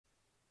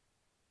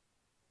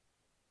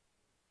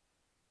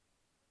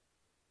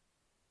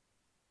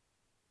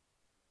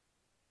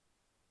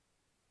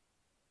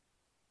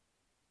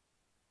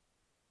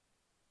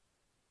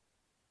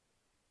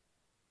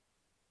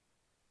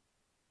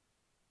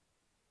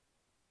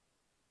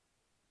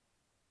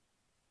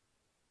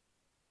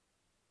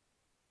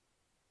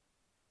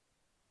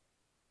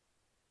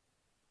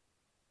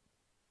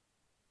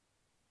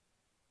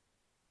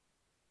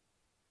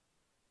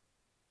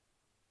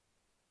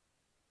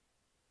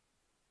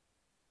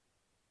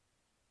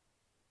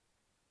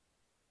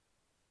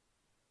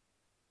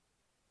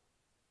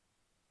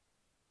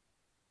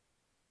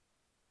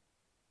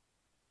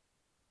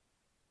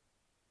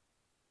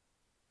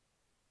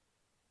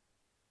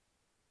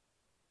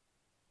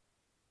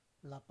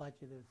La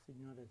pace del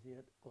Signore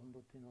sia con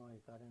tutti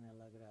noi, cari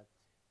nella grazia.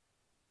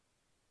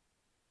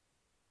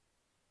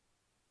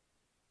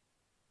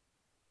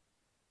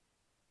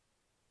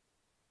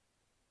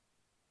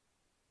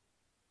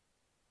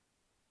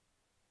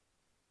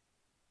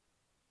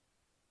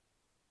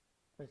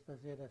 Questa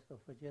sera sto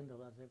facendo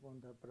la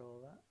seconda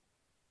prova.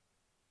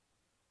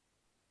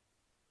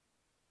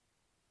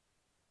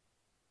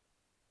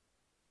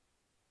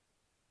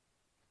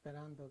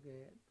 Sperando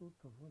che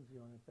tutto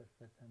funzioni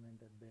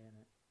perfettamente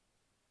bene,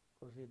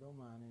 così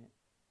domani,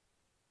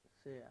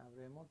 se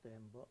avremo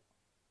tempo,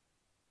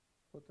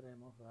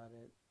 potremo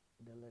fare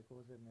delle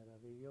cose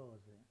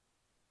meravigliose,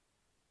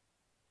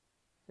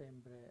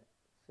 sempre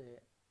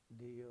se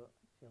Dio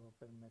ce lo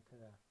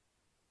permetterà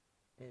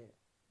e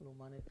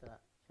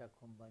l'umanità ci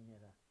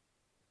accompagnerà.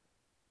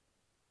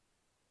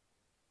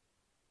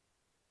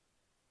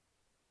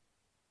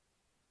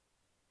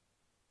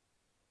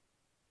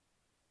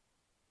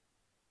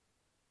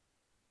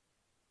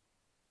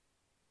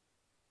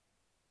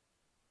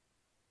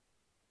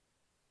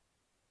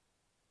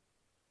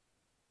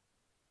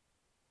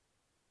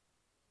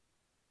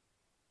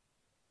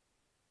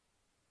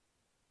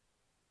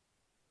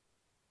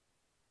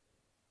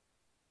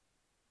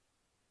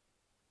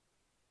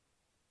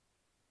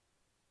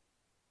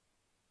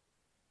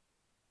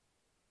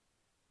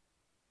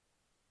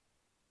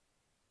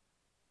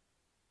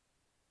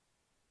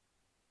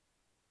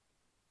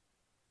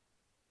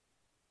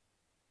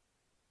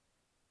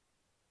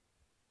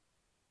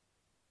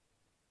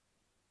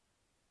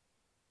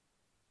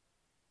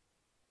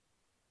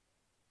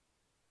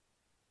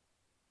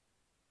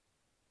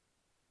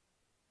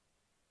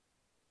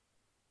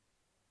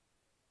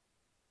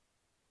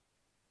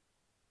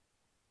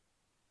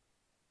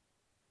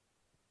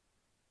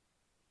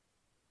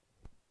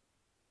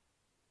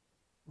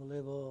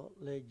 Volevo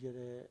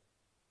leggere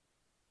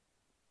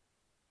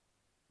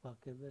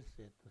qualche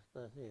versetto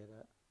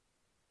stasera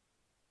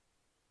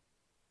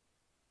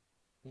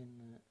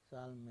in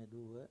Salmo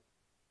 2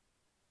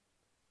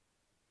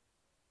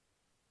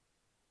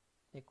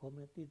 e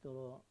come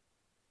titolo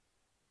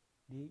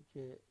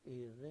dice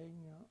il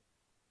regno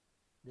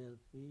del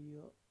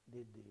Figlio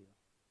di Dio.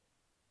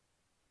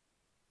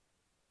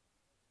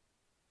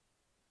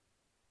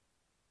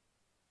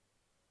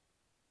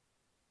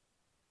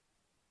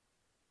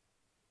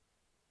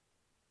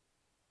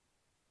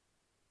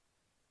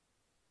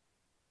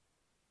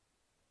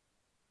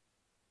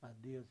 A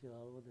Dio sia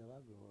la lode e la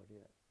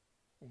gloria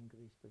in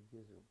Cristo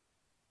Gesù.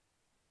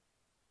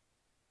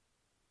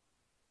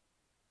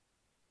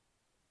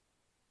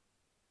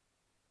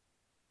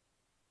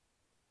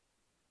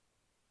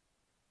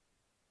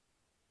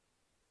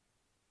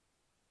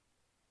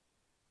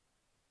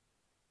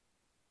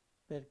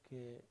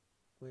 Perché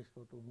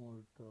questo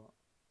tumulto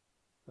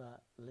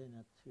tra le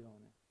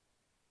nazioni?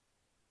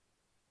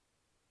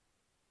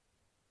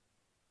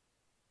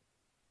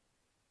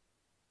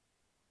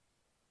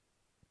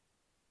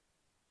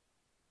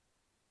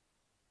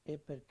 E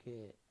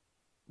perché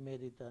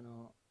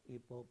meditano i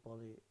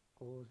popoli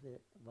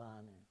cose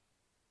vane?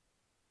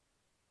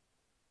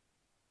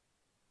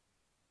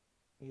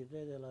 I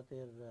re della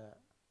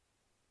terra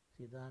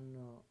si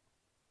danno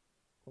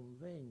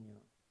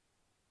convegno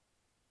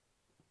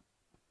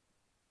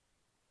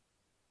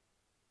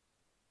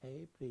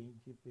e i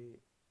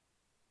principi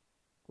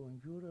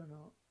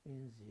congiurano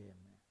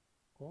insieme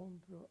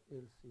contro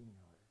il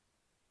Signore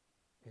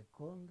e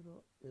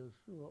contro il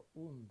suo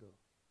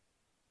unto,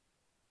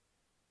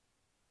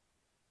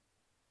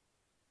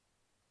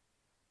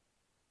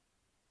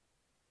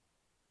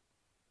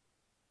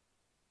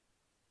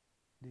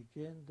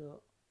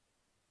 dicendo: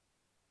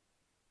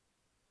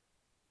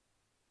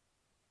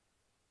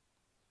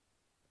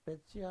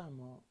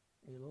 spezziamo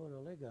i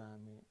loro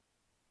legami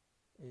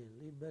e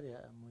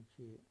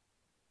liberiamoci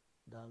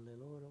dalle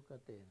loro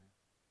catene.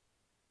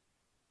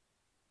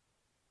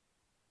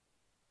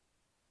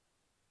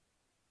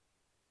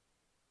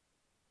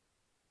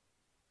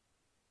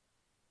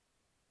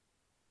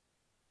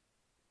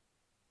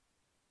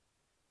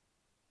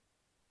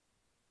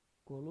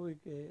 Colui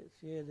che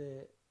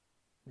siede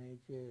nei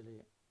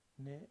cieli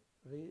ne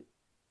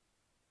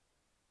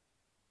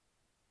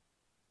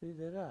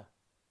riderà.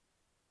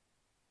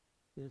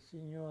 Il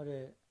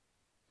Signore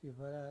si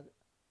farà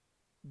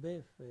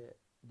beffe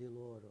di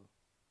loro.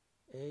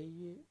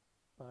 Egli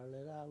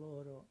parlerà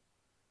loro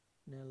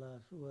nella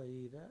sua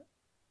ira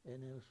e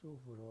nel suo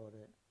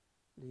furore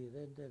li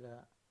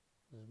renderà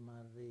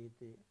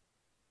smarriti.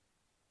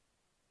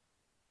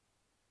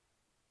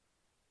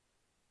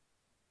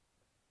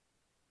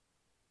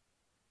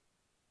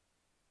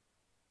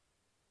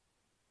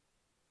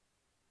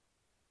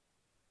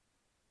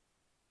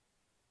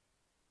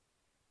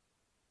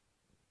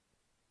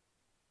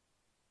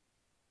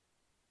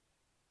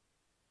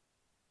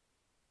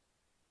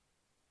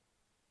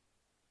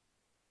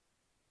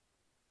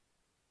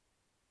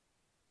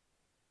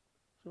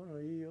 Sono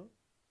io,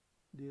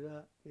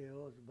 dirà, che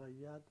ho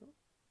sbagliato,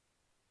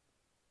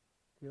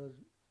 che ho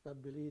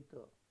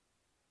stabilito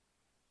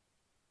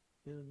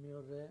il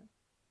mio re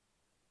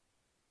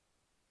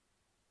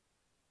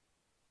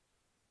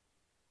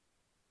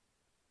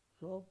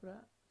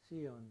sopra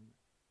Sion,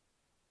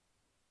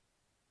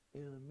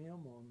 il mio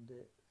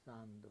monte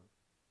santo.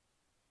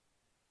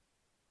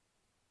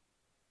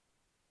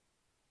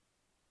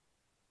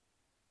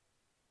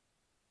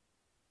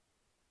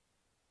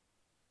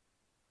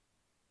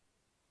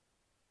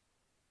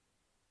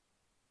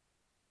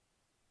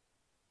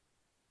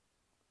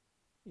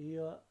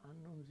 Io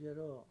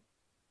annunzierò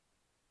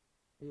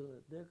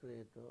il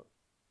decreto,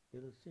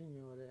 il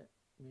Signore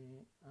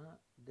mi ha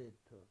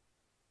detto,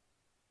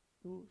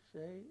 tu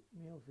sei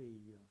mio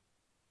figlio,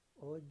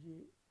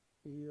 oggi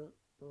io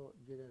t'ho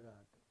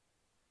generato.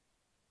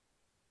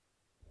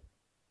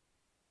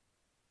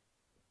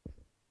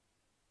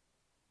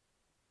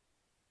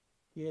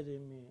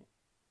 Chiedimi,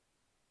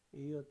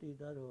 io ti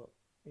darò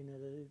in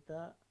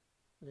eredità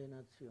le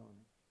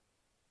nazioni.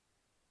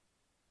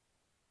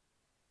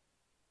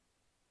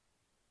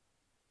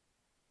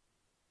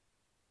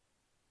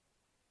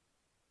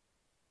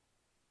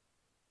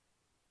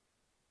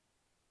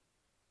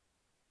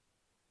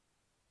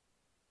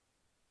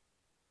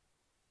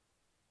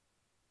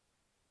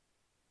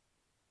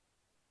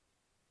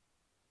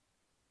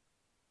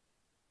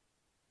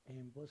 E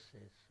in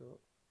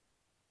possesso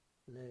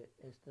le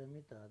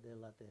estremità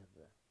della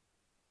terra.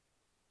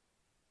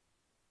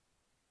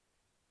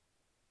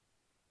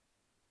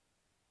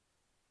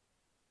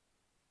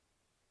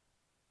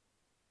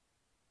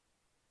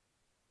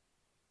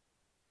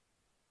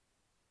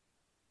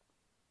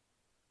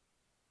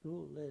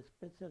 Tu le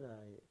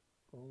spezzerai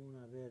con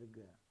una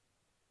verga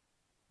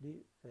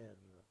di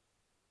ferro.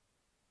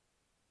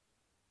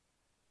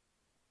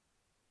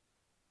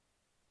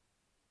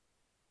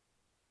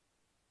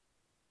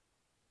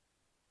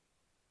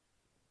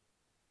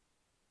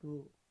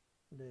 Tu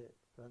le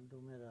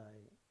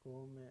frantumerai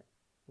come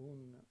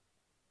un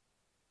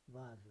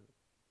vaso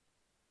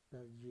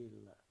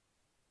d'argilla.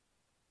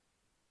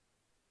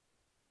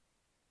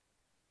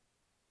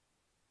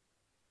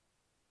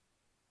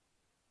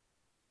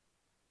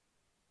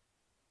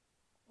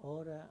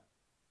 Ora,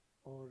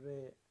 o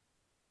re,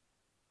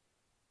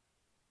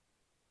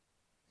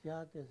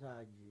 siate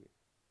saggi,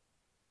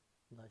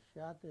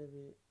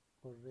 lasciatevi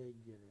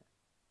correggere,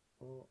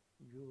 o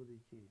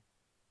giudici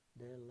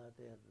della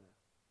terra.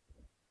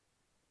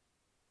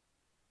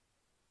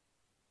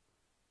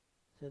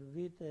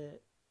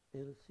 Servite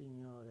il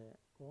Signore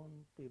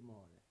con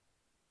timore.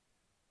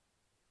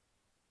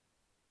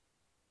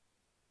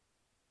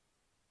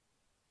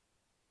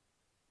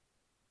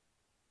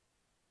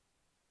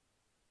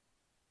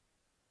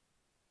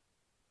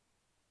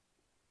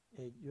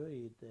 E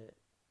gioite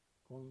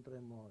con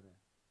tremore.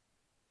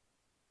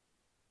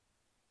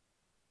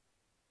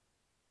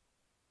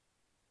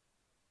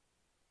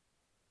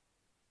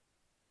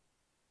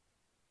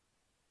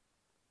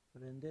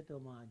 Rendete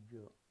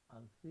omaggio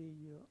al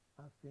Figlio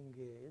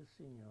affinché il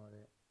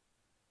Signore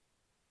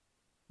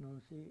non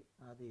si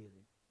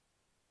adiri.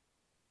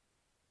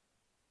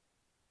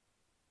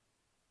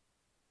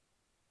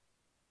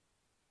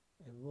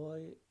 E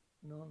voi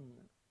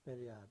non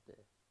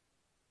speriate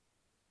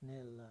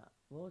nella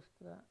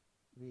vostra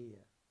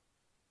via.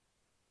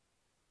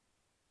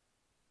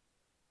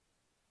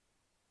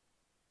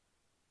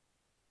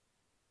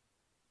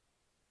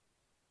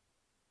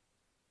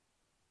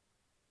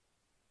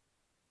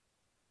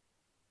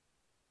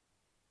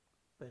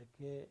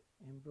 Perché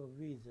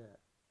improvvisa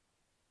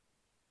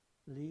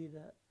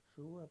l'ira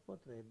sua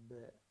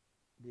potrebbe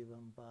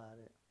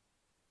divampare.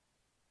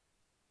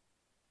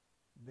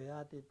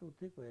 Beati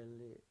tutti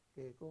quelli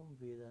che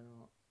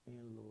confidano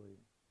in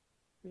Lui.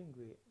 Fin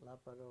qui la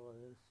parola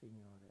del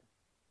Signore.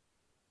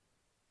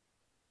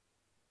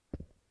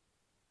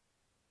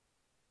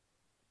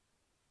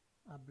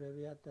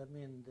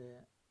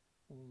 Abbreviatamente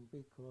un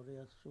piccolo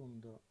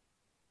riassunto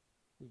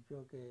di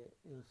ciò che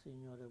il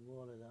Signore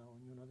vuole da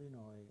ognuno di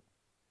noi,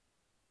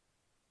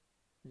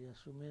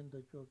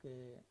 riassumendo ciò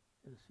che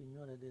il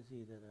Signore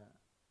desidera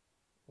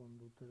con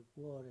tutto il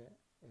cuore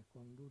e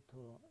con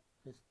tutto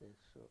se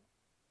stesso,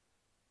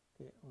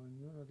 che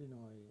ognuno di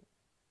noi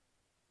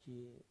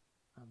ci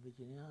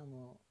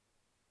avviciniamo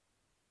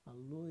a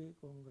Lui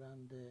con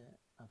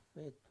grande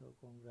affetto,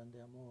 con grande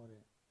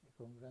amore e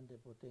con grande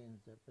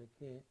potenza,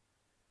 perché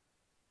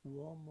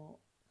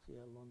l'uomo si è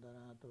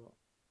allontanato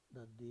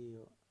da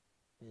Dio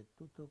e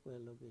tutto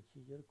quello che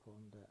ci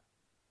circonda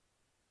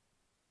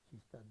ci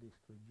sta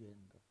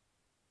distruggendo,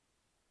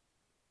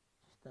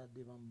 ci sta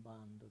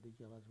divampando,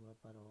 dice la sua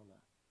parola.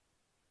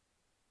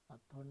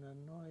 Attorno a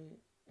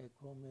noi è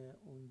come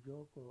un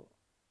gioco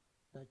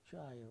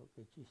d'acciaio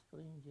che ci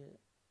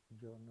stringe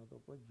giorno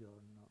dopo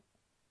giorno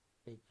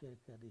e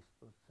cerca di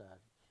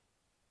strozzarci.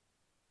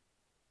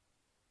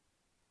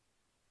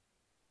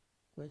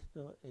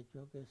 Questo è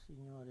ciò che il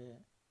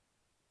Signore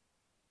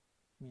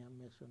mi ha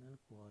messo nel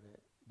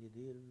cuore, di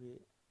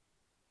dirvi: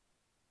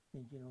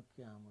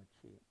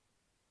 inginocchiamoci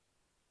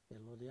e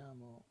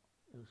lodiamo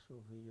il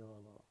suo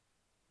figliolo,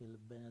 il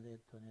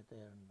benedetto in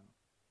eterno,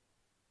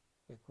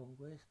 e con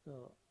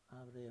questo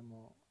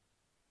avremo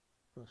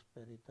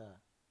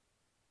prosperità,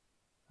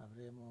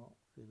 avremo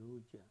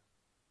fiducia,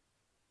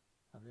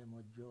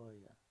 avremo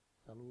gioia,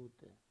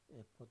 salute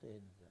e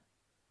potenza,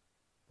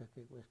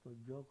 perché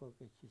questo gioco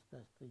che ci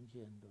sta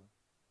stringendo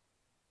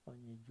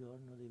ogni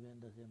giorno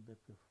diventa sempre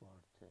più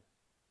forte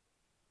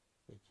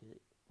e ci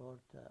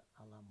porta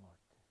alla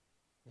morte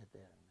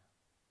eterna.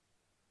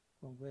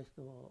 Con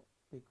questo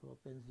piccolo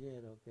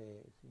pensiero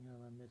che il Signore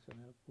mi ha messo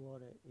nel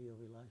cuore, io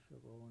vi lascio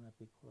con una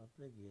piccola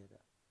preghiera,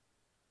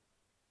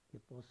 che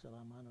possa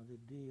la mano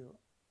di Dio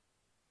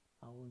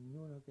a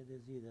ognuno che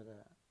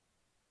desidera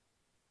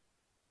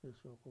il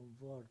suo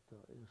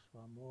conforto, il suo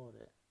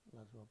amore,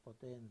 la sua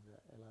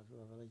potenza e la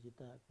sua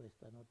felicità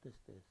questa notte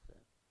stessa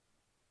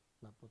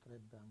la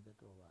potrebbe anche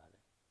trovare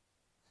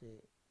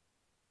se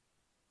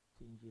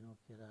si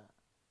inginocchierà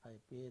ai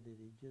piedi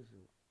di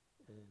Gesù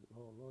e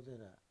lo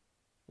loderà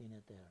in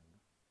eterno.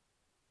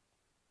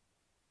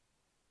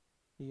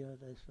 Io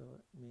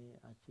adesso mi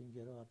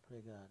accingerò a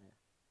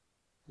pregare.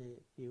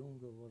 Se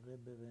chiunque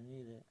vorrebbe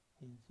venire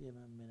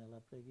insieme a me nella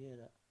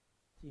preghiera,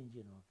 si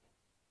inginocchia,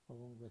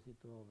 ovunque si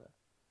trova.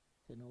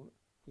 Se non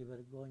si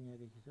vergogna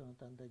che ci sono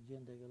tanta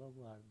gente che lo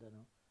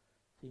guardano,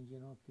 si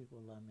inginocchi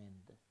con la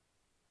mente.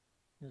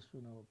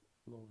 Nessuno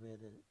lo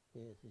vede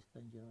che si sta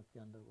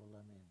inginocchiando con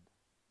la mente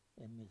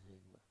e mi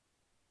segua.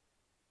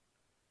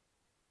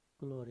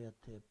 Gloria a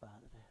te,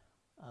 Padre.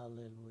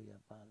 Alleluia,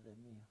 Padre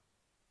mio.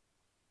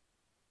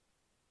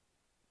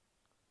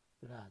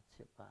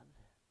 Grazie,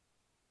 Padre,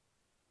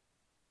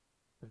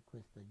 per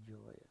questa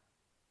gioia,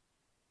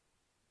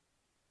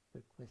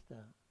 per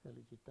questa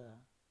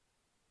felicità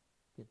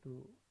che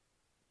tu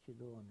ci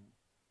doni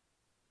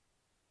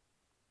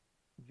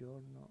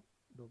giorno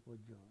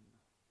dopo giorno.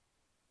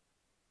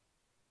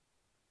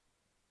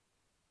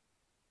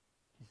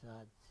 Ci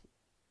sazi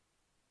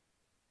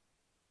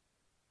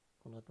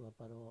con la tua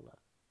parola,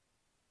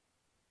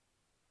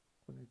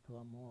 con il tuo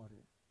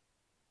amore,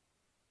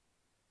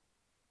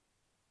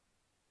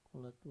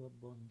 con la tua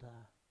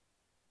bontà.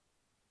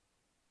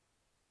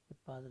 E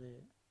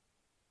Padre,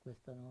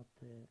 questa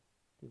notte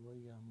ti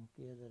vogliamo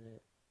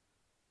chiedere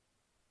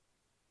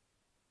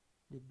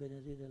di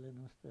benedire le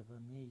nostre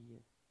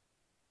famiglie,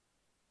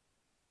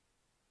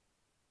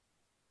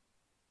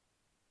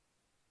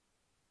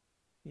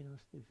 i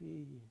nostri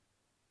figli,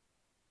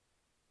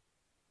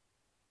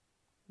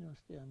 i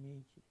nostri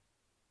amici,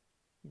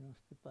 i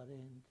nostri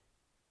parenti.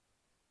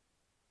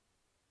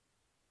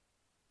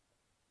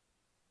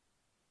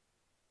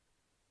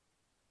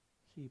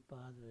 Sì,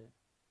 Padre,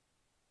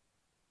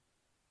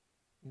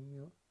 il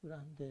mio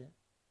grande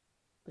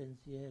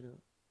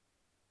pensiero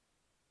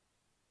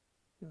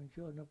che un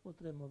giorno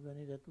potremo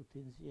venire tutti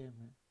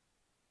insieme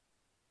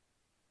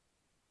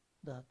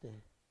da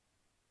te.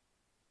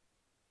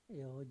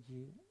 E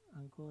oggi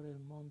ancora il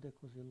mondo è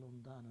così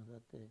lontano da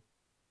te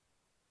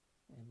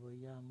e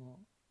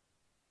vogliamo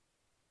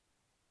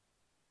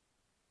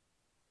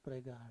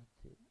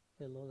pregarti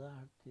e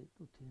lodarti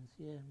tutti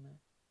insieme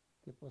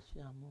che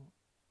possiamo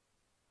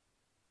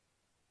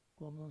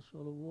come un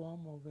solo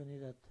uomo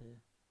venire a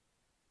te.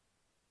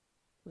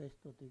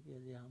 Questo ti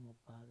chiediamo,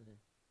 Padre,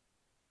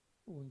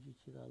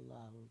 ungici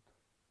dall'alto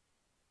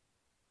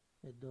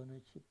e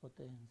donaci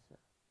potenza,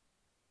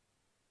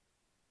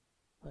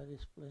 fai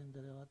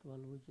risplendere la tua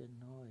luce in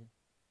noi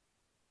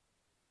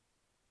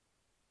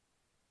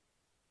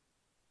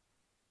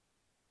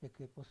e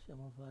che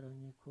possiamo fare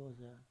ogni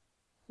cosa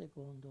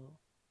secondo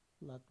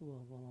la tua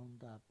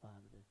volontà,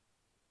 Padre.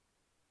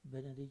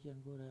 Benedici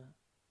ancora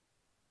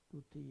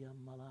tutti gli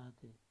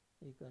ammalati,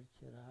 i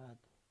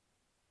carcerati,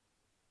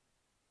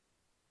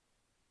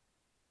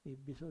 i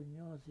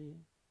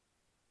bisognosi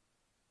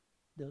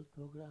del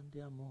tuo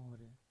grande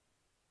amore,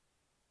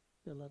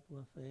 della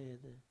tua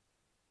fede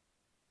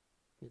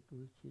che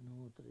tu ci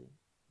nutri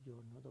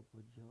giorno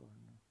dopo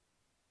giorno.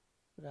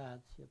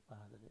 Grazie,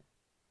 Padre,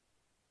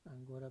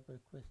 ancora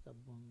per questa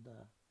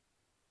bontà,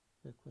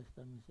 per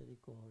questa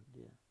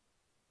misericordia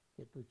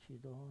che tu ci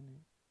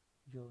doni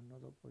giorno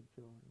dopo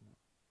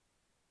giorno.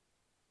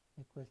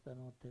 E questa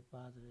notte,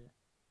 Padre,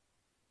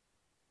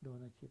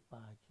 donaci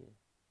pace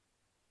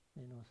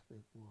nei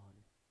nostri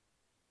cuori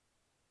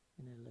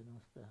e nelle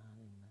nostre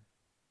anime.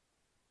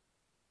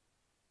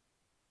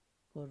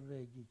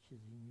 Correggici,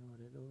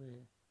 Signore,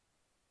 dove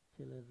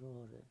c'è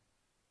l'errore,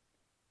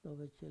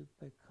 dove c'è il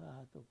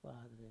peccato,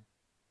 Padre,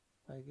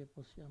 fai che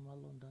possiamo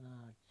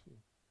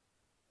allontanarci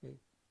e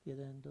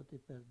chiedendoti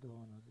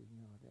perdono,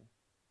 Signore,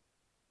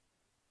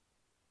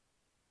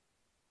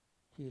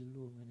 ci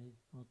illumini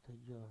notte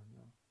e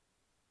giorno,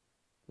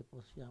 che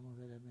possiamo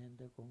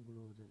veramente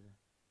concludere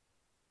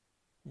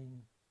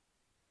in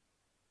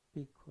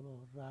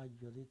piccolo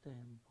raggio di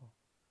tempo,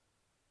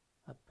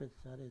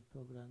 apprezzare il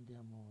tuo grande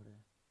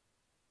amore,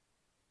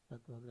 la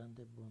tua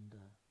grande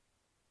bontà,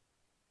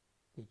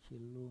 che ci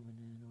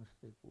illumini nei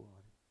nostri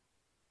cuori.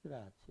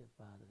 Grazie,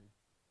 Padre,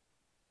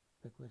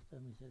 per questa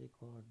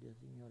misericordia,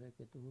 Signore,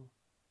 che tu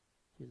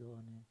ci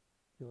doni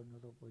giorno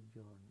dopo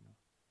giorno,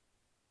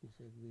 di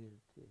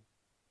seguirti,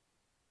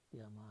 di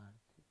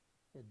amarti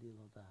e di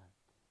lodarti.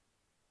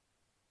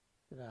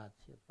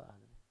 Grazie,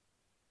 Padre.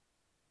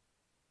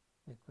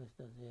 E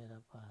questa sera,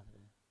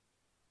 Padre,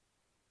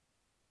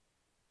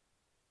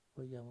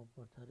 vogliamo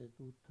portare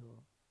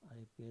tutto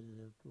ai piedi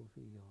del tuo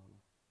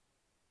figliolo,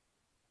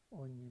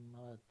 ogni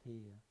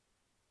malattia,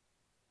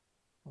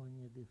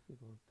 ogni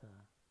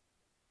difficoltà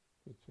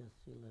che ci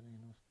assilla nei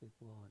nostri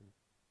cuori,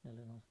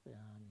 nelle nostre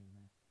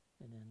anime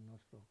e nel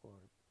nostro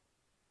corpo.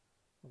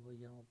 Lo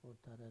vogliamo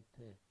portare a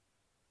te,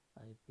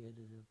 ai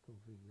piedi del tuo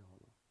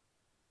figliolo,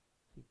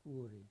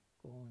 sicuri,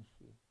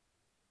 consci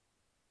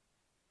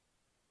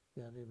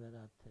che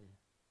arriverà a te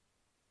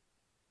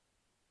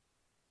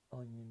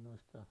ogni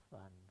nostro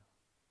affanno.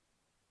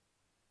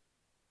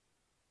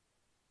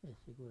 E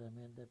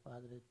sicuramente,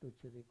 Padre, tu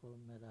ci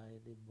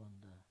ricolmerai di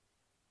bontà,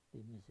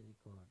 di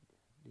misericordia,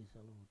 di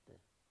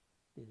salute,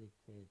 di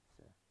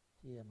ricchezza,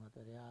 sia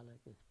materiale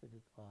che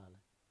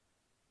spirituale.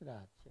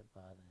 Grazie,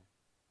 Padre,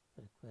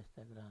 per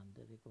questa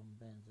grande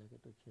ricompensa che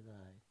tu ci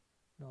dai,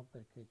 non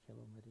perché ce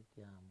lo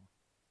meritiamo,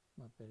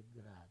 ma per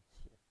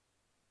grazia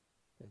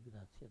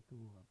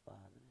tua,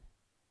 Padre.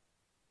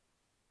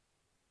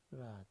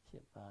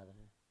 Grazie,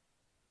 Padre,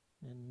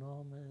 nel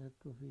nome del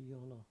tuo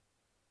figliolo,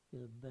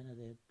 il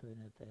benedetto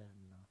in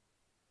eterno.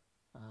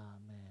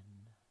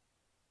 Amen.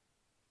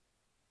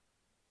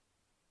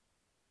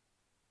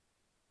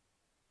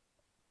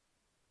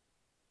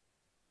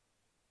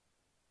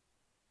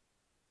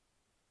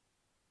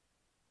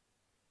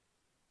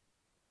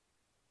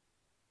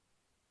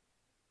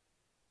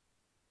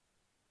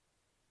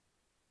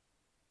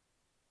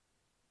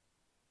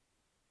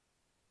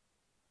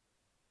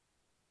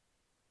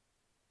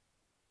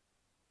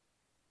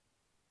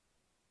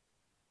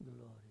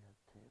 Gloria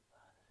a te,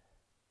 Padre.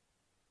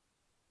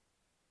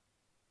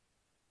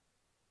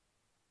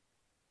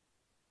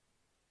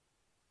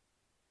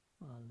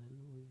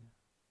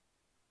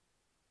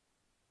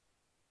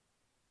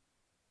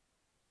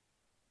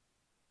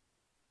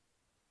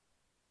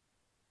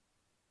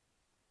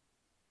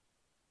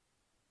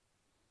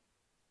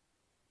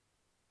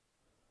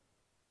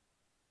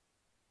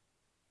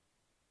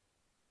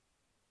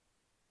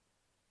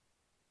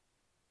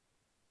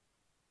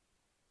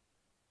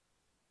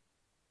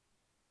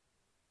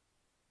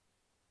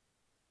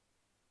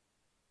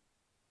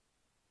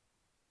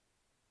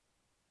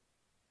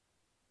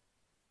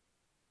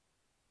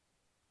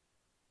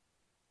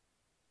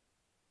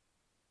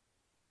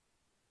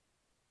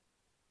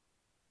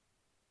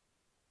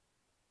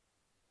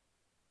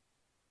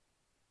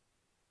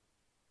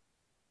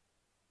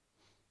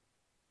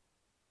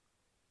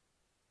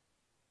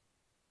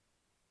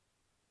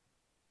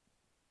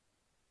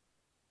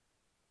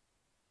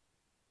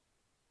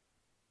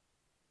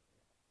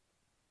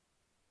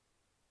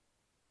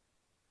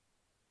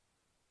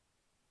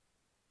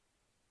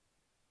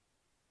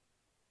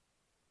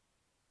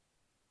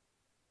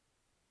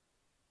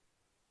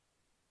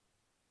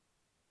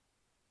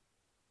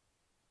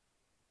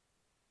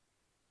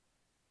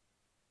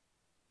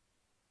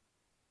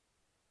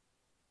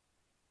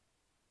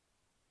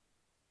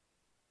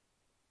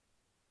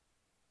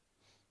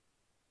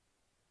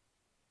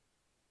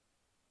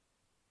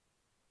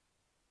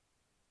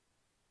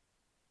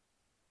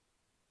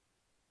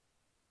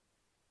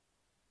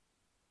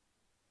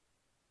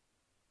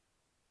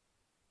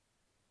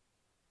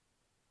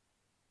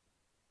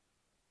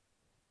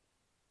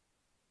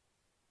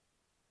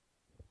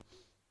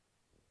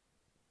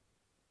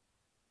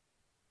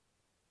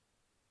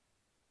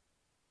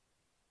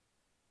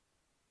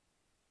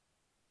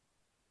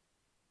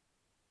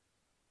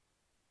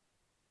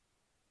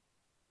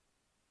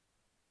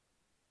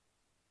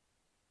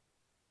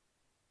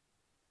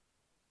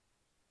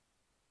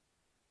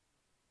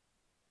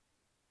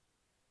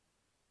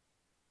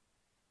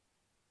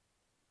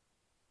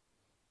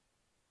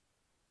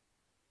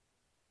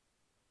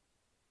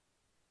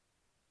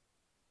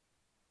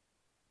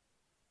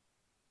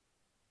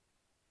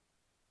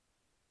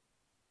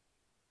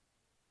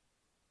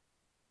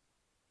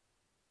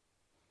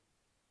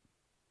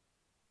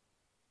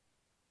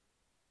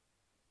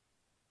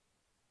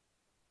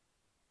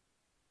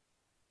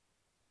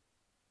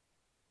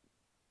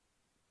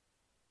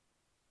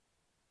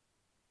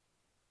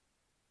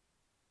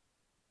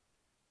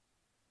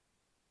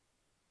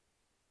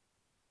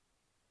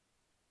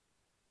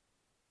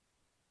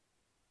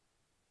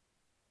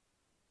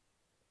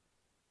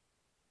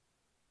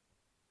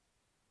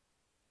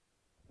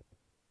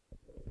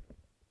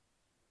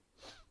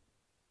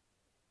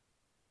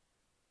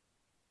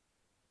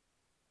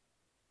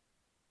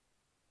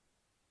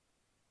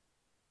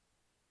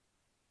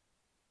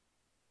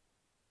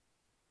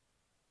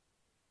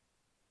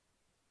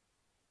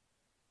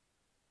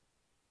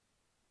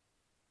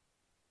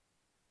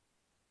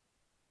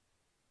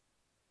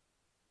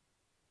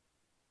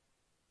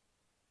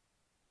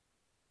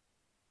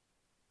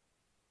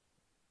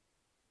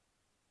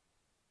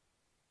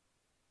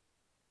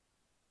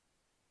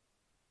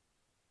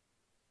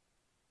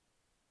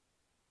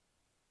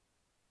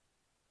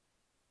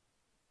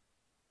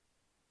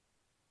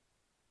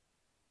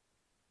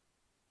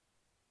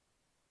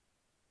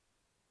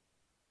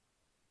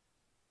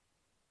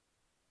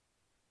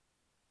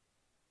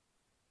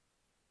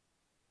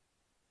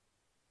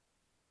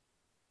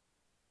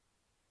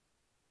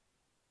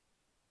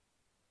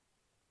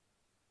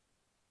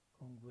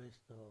 Con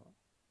questo,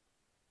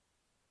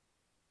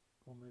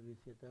 come vi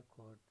siete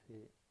accorti,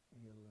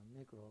 il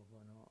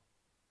microfono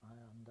è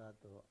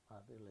andato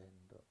a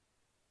rilento.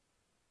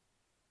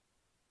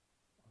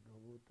 Ho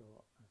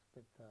dovuto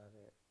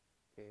aspettare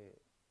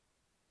che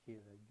ci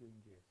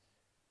raggiungesse.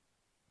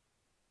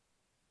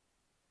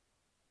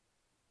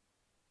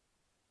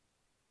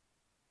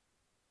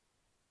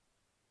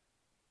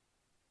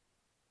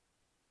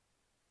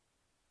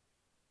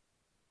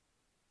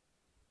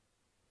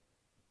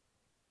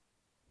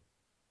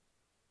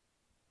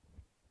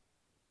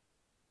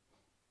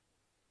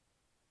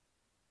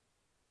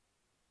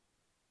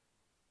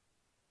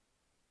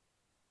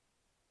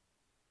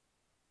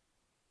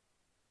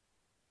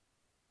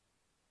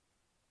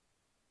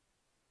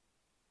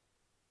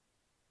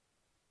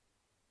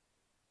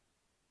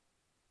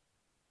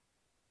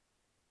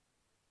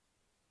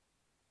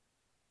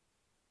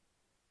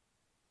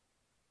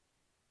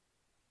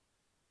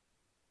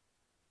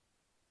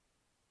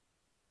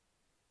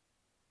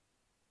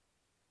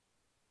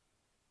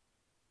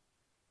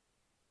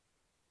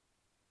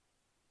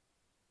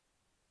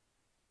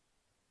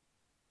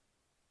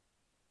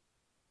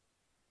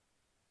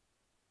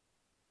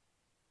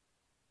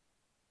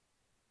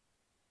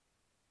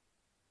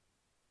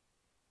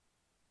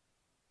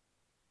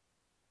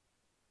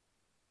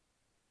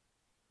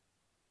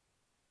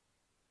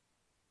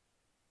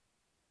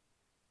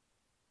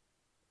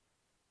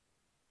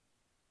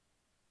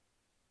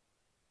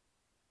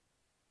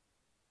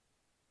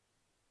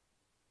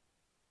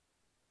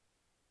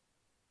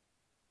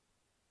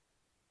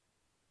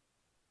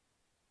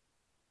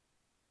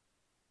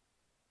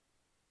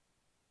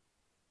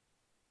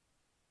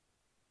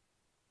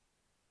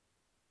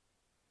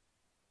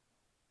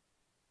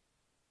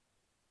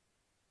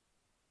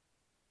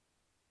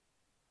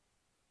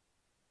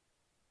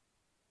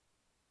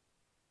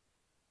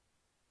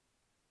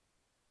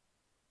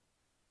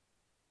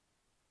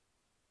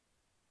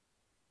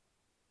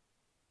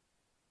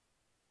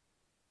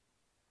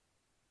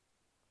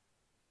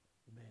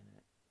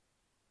 Bene,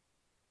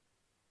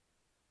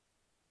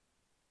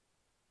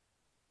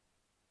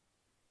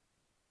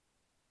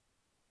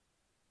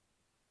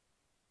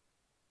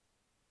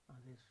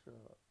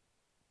 adesso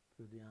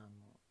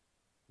chiudiamo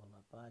con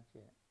la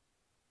pace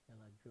e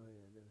la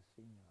gioia del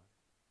Signore.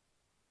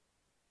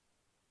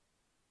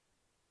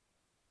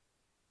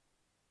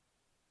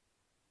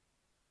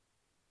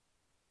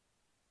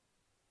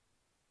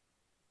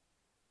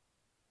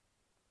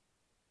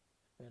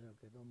 Spero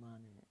che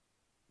domani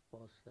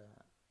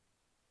possa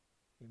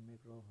il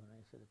microfono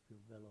essere più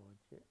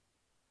veloce,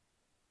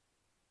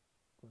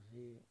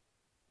 così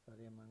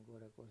faremo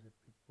ancora cose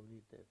più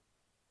pulite.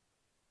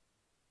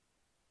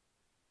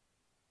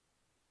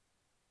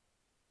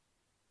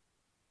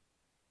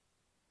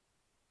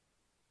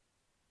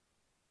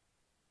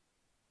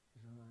 Ci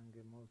sono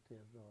anche molti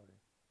errori,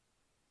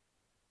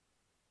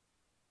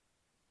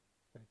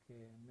 perché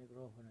il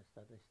microfono è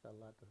stato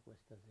installato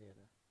questa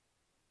sera,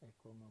 è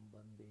come un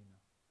bambino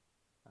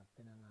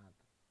appena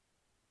nato.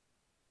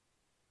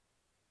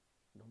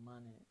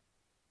 Domani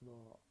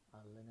lo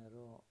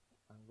allenerò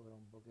ancora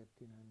un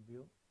pochettino in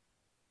più,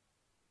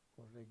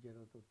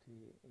 correggerò tutti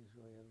i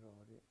suoi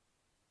errori,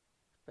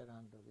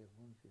 sperando che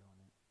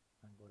funzioni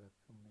ancora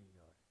più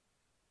migliore.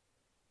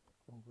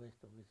 Con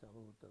questo vi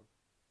saluto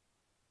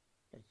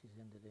e ci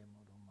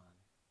sentiremo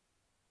domani,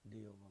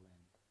 Dio volendo.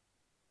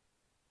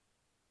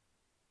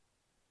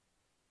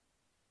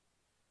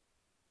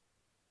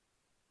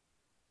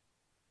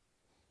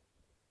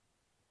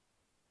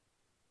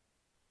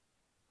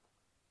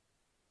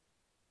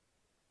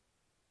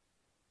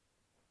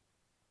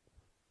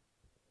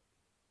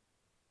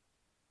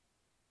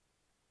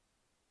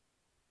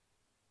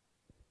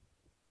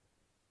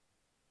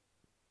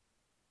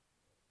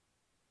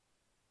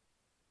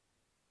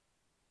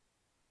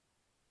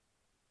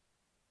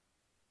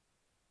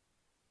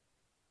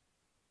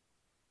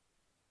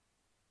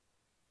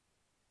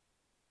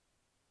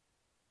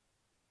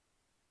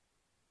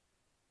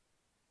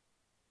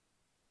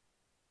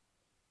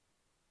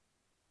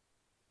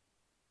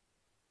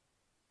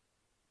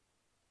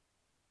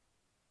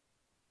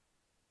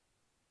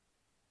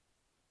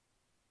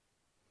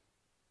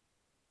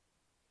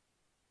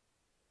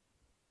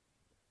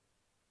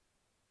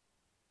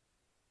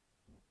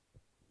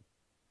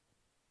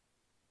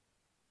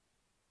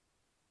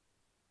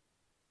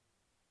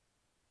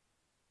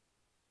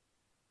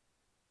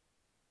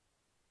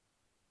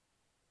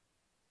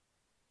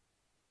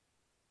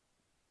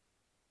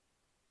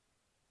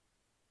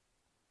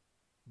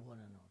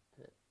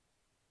 Buonanotte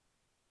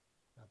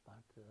da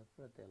parte del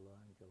fratello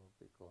Angelo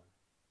Picone.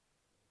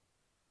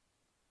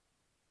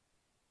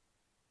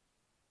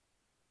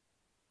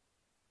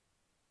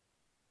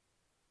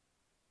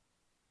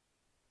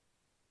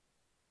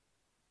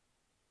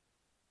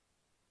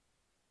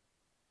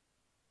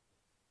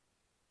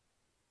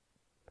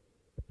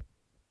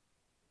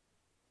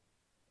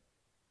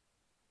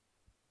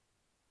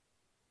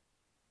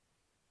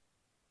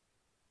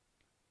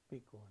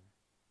 Picone.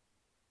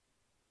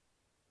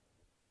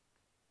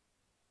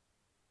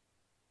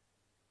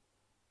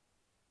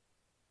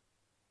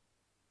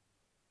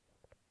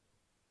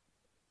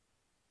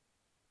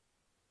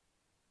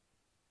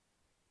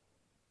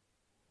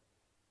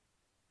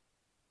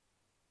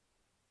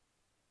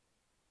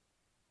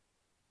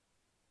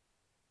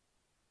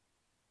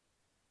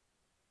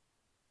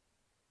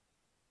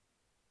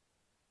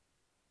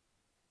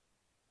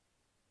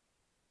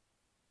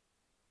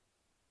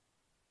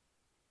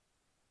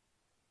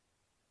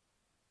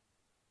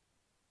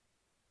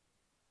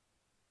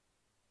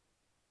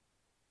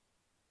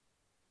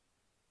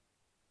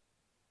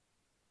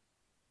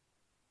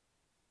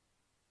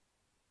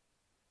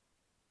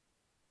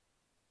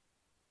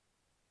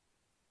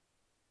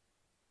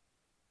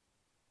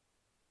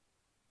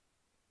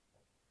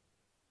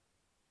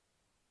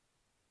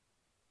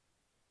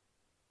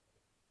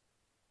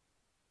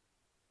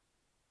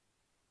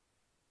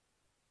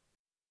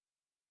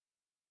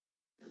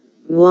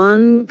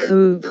 1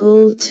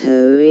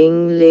 Compulto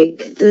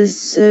ENGLICH the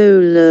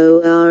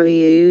solo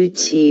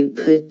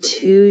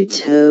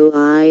tutto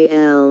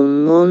il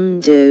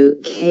mondo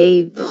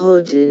che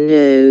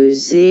podano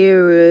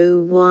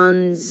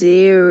 0101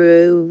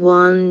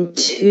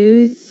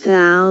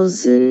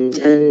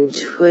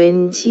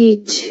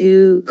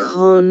 2022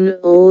 con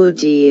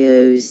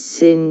audio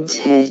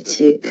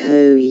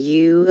sintetico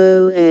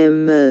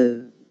UOMO.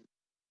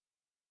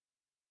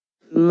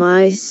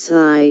 My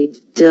site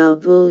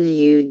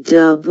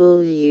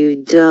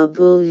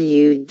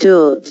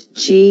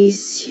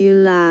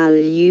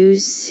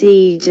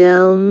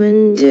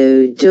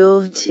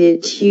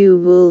www.gsulalUcdelmundo.it. You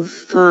will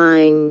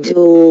find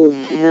all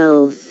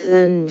health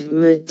and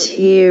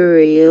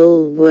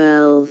material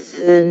wealth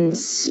and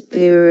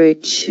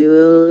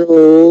spiritual,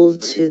 all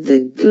to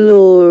the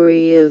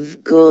glory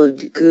of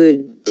God.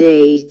 Good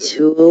day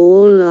to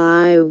all.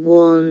 I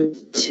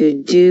want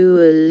to do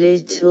a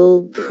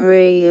little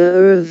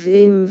prayer of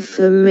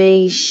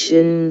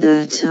information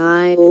that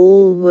I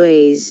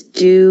always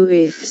do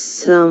if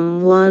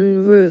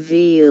someone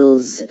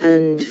reveals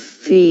and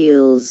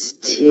feels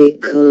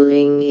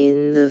tickling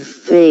in the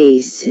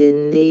face,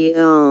 in the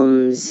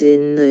arms,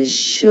 in the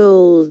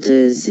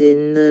shoulders,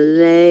 in the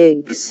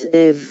legs,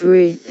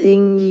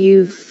 everything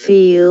you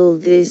feel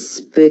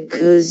this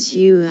because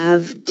you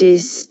have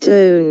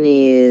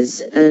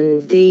dystonias,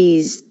 and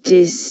these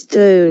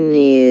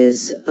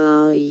dystonias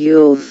are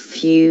your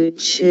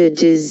future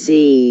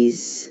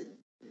disease.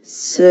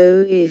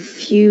 So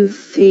if you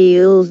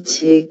feel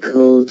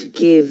tickled,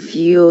 give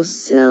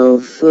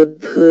yourself a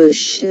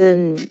push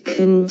and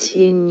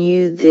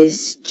continue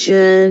this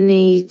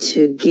journey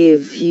to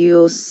give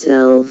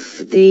yourself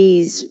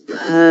these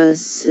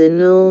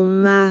personal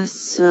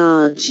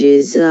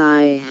massages.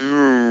 I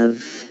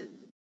have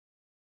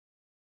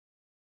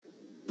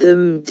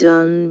them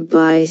done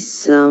by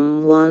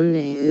someone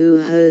who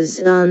has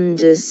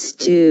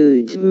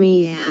understood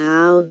me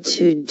how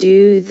to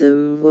do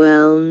them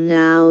well.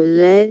 Now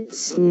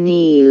let's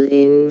kneel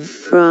in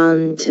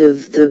front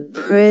of the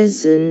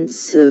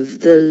presence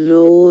of the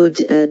Lord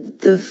at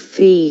the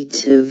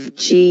feet of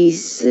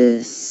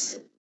Jesus.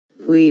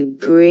 We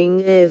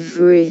bring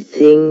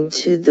everything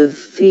to the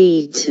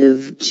feet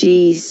of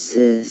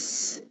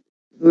Jesus,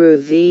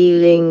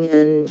 revealing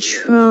and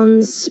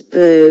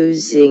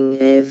transposing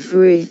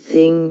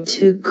everything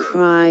to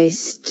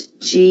Christ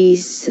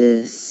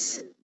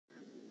Jesus,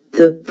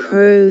 the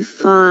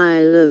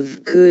profile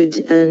of good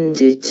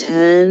and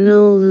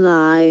eternal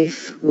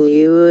life.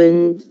 We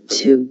want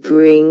to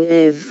bring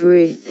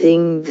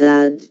everything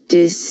that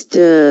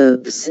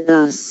disturbs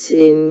us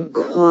in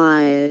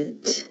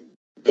quiet,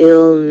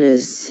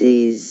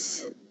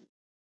 illnesses,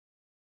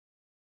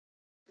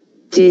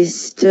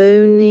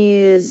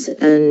 dystonias,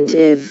 and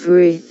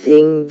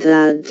everything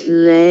that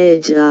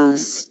led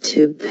us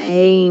to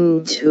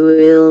pain, to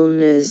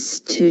illness,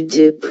 to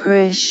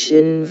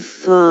depression.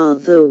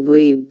 Father,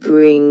 we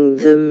bring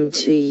them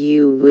to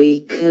you.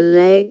 We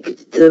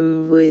collect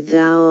them with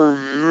our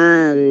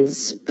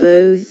hands,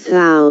 both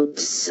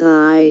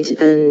outside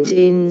and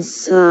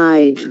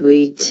inside.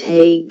 We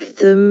take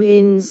them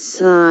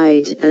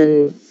inside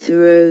and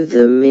throw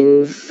them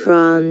in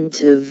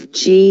front of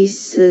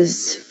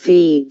Jesus'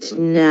 feet.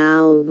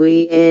 Now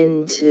we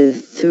enter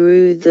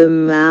through the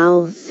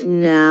mouth.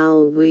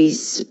 Now we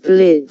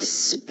split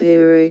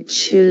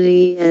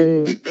spiritually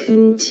and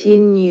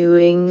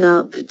continuing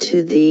up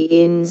to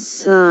the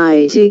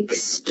inside,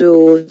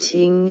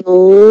 extorting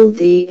all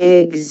the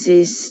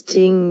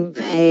existing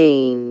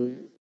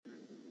pain,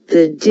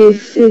 the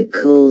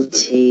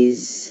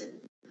difficulties,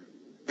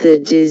 the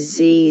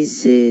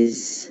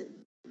diseases,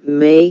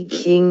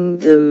 making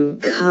them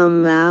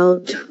come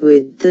out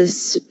with the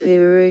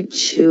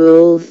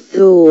spiritual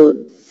thought,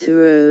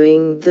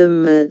 throwing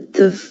them at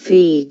the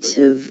feet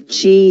of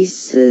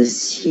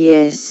Jesus.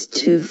 Yes,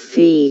 to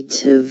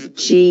feet of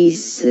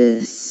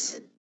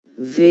Jesus,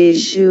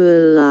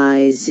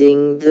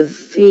 visualizing the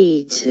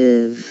feet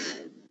of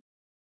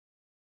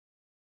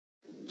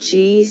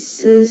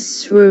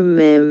Jesus.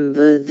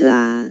 Remember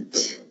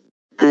that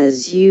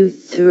as you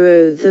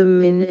throw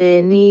them in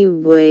any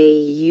way,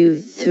 you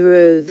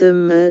throw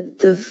them at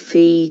the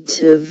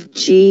feet of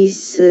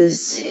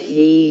Jesus.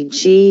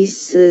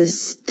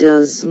 Jesus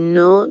does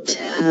not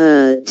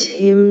hurt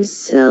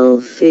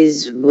himself,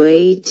 is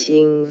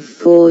waiting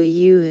for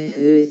you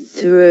who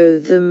throw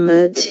them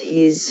at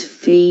his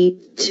feet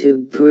to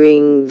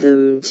bring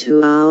them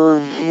to our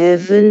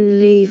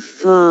Heavenly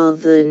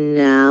Father.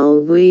 Now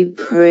we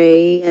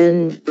pray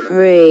and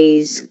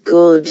praise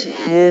God.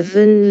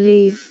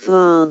 Heavenly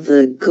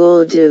Father,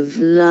 God of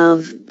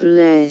love,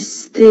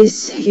 bless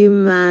this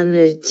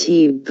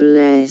humanity,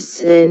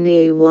 bless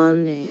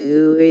anyone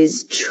who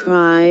is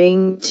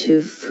trying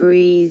to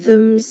free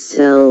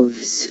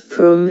themselves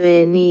from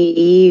any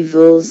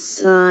evil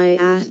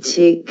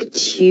sciatic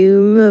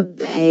tumor,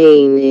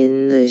 pain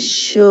in the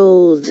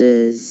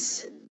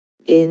shoulders,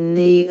 in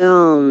the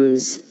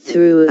arms,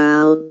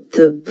 throughout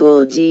the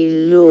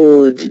body.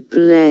 Lord,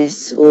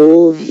 bless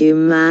all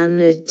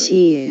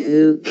humanity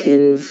who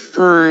can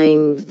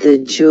find the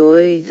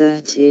joy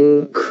that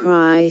in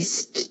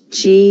Christ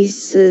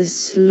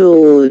Jesus.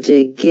 Lord,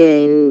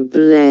 again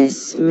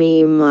bless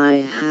me,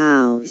 my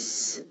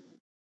house,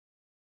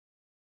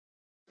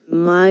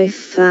 my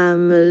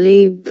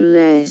family.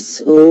 Bless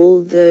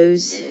all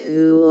those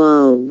who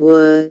are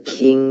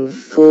working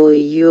for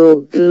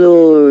your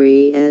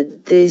glory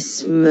at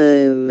this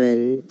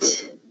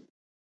moment.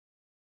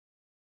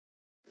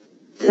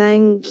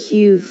 Thank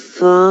you,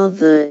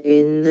 Father,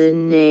 in the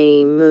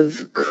name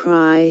of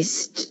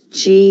Christ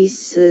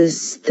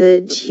Jesus,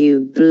 that you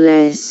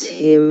bless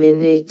him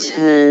in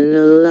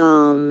eternal.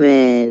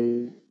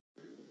 Amen.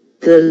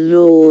 The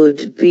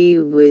Lord be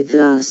with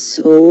us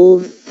all.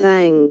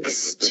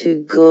 Thanks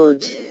to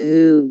God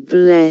who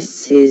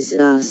blesses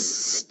us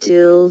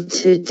still.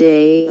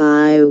 Today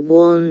I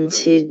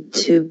wanted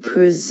to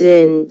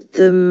present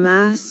the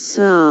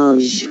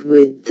massage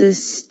with the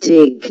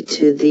stick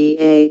to the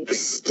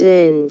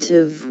extent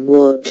of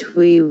what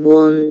we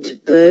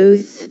want,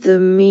 both the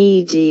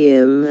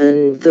medium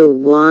and the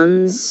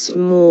one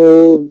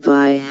small,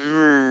 by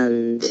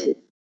hand.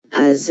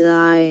 As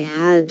I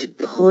had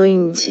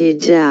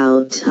pointed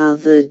out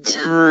other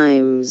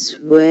times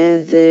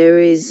where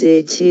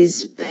it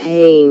is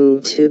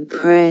pain to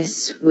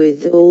press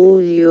with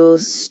all your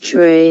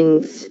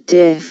strength.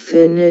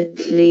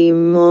 Definitely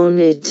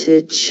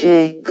monitor,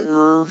 check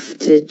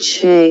after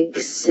check.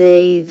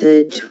 Say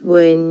that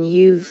when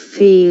you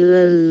feel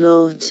a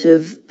lot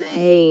of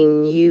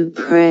pain, you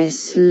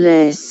press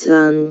less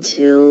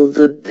until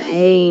the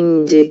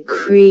pain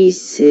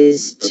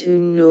decreases to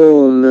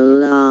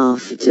normal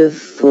after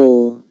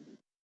 4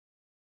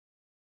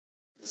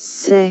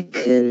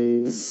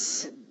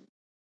 seconds.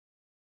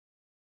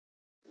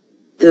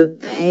 The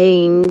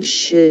pain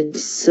should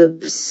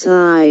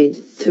subside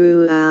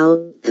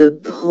throughout the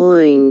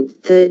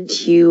point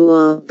that you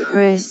are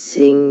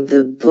pressing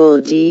the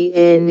body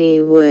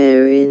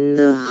anywhere in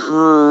the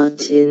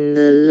heart, in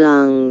the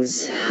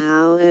lungs,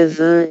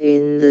 however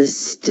in the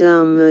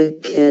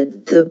stomach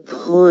at the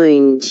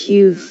point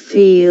you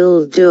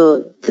feel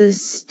the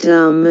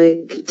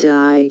stomach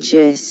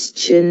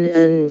digestion,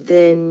 and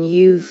then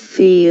you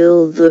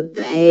feel the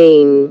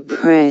pain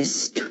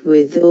pressed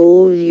with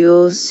all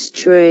your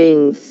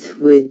strength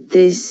with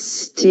this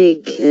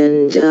stick,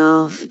 and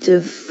after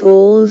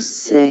 4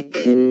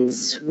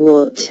 seconds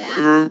what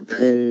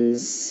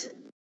happens?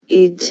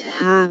 It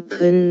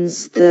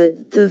happens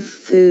that the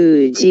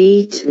food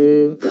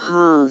eaten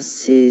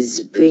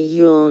passes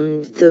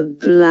beyond the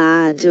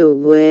bladder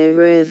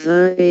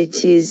wherever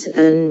it is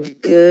and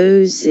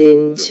goes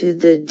into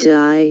the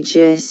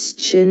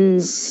digestion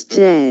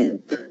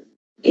step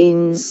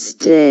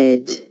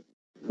instead,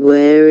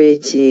 where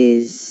it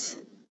is.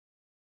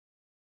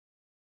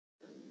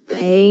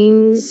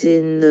 Pains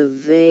in the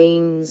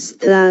veins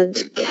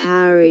that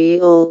carry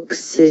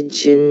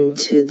oxygen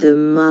to the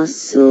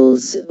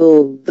muscles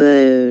or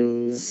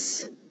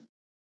bones.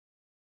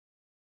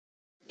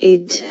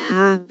 It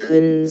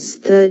happens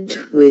that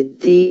with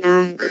the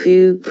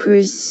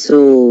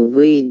acupressor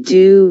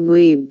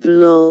we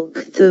block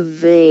the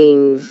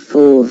vein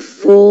for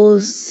 4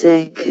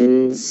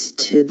 seconds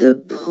to the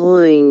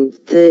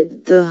point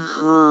that the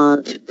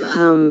heart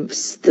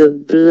pumps the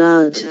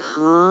blood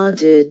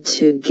harder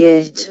to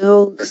get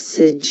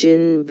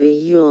oxygen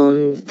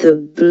beyond the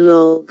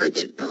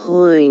blocked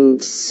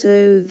point,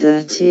 so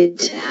that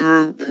it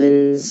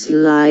happens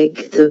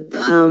like the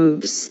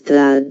pumps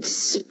that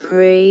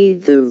spray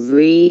the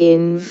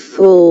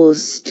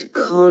reinforced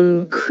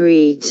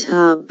concrete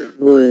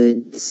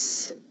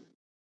upwards.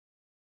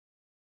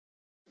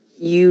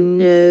 You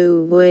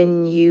know,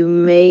 when you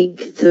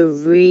make the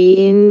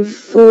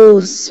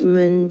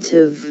reinforcement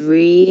of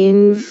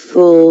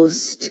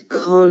reinforced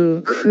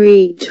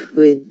concrete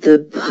with the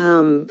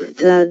pump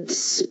that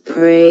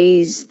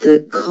sprays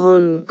the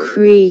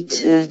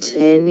concrete at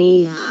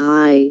any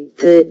height,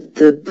 that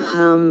the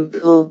pump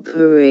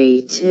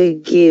operator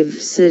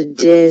gives a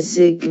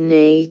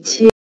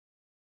designated